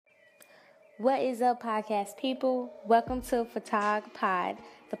What is up, podcast people? Welcome to Photog Pod,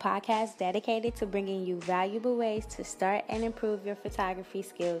 the podcast dedicated to bringing you valuable ways to start and improve your photography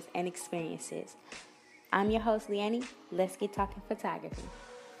skills and experiences. I'm your host, Leanne. Let's get talking photography.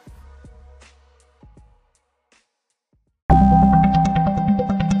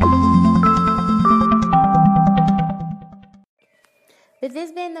 With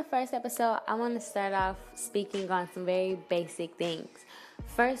this being the first episode, I want to start off speaking on some very basic things.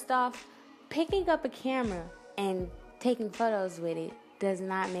 First off, picking up a camera and taking photos with it does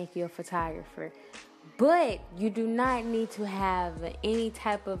not make you a photographer. But you do not need to have any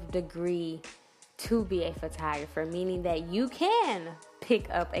type of degree to be a photographer, meaning that you can pick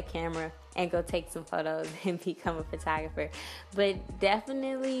up a camera and go take some photos and become a photographer. But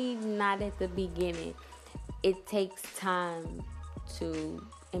definitely not at the beginning. It takes time to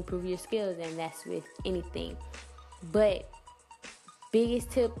improve your skills, and that's with anything. But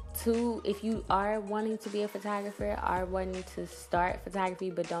biggest tip too, if you are wanting to be a photographer, are wanting to start photography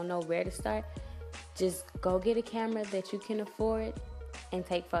but don't know where to start, just go get a camera that you can afford and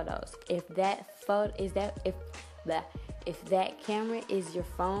take photos. If that camera is your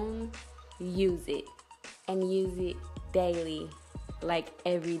phone, use it, and use it daily, like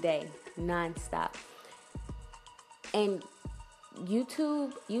every day, non-stop. And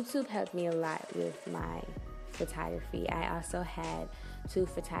YouTube helped me a lot with my photography. I also had 2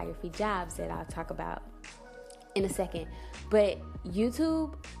 photography jobs that I'll talk about in a second. But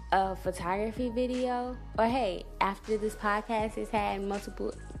YouTube, a photography video, or hey, after this podcast has had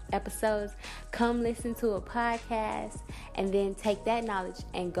multiple episodes, come listen to a podcast and then take that knowledge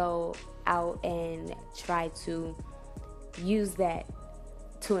and go out and try to use that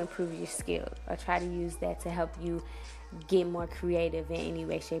to improve your skills, or try to use that to help you get more creative in any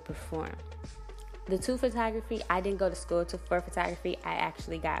way, shape, or form. The 2 photography, I didn't go to school for photography. I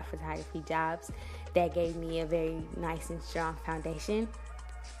actually got photography jobs that gave me a very nice and strong foundation.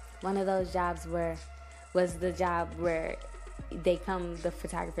 One of those jobs was the job where the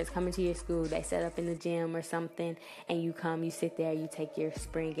photographers come into your school, they set up in the gym or something, and you sit there, you take your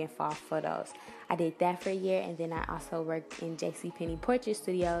spring and fall photos. I did that for a year, and then I also worked in JCPenney Portrait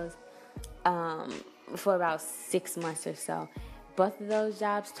Studios for about 6 months or so. Both of those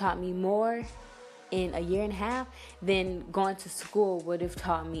jobs taught me more in a year and a half than going to school would have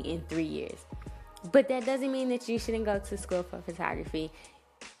taught me in 3 years. But that doesn't mean that you shouldn't go to school for photography.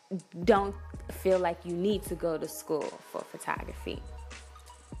 Don't feel like you need to go to school for photography.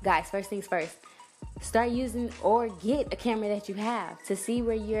 Guys, first things first, start using or get a camera that you have to see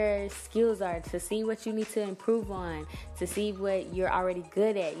where your skills are, to see what you need to improve on, to see what you're already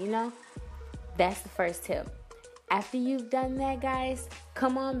good at, That's the first tip. After you've done that, guys,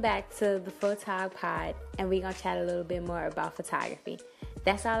 come on back to the Photog Pod and we're going to chat a little bit more about photography.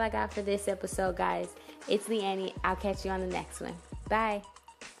 That's all I got for this episode, guys. It's Leanne. I'll catch you on the next one. Bye.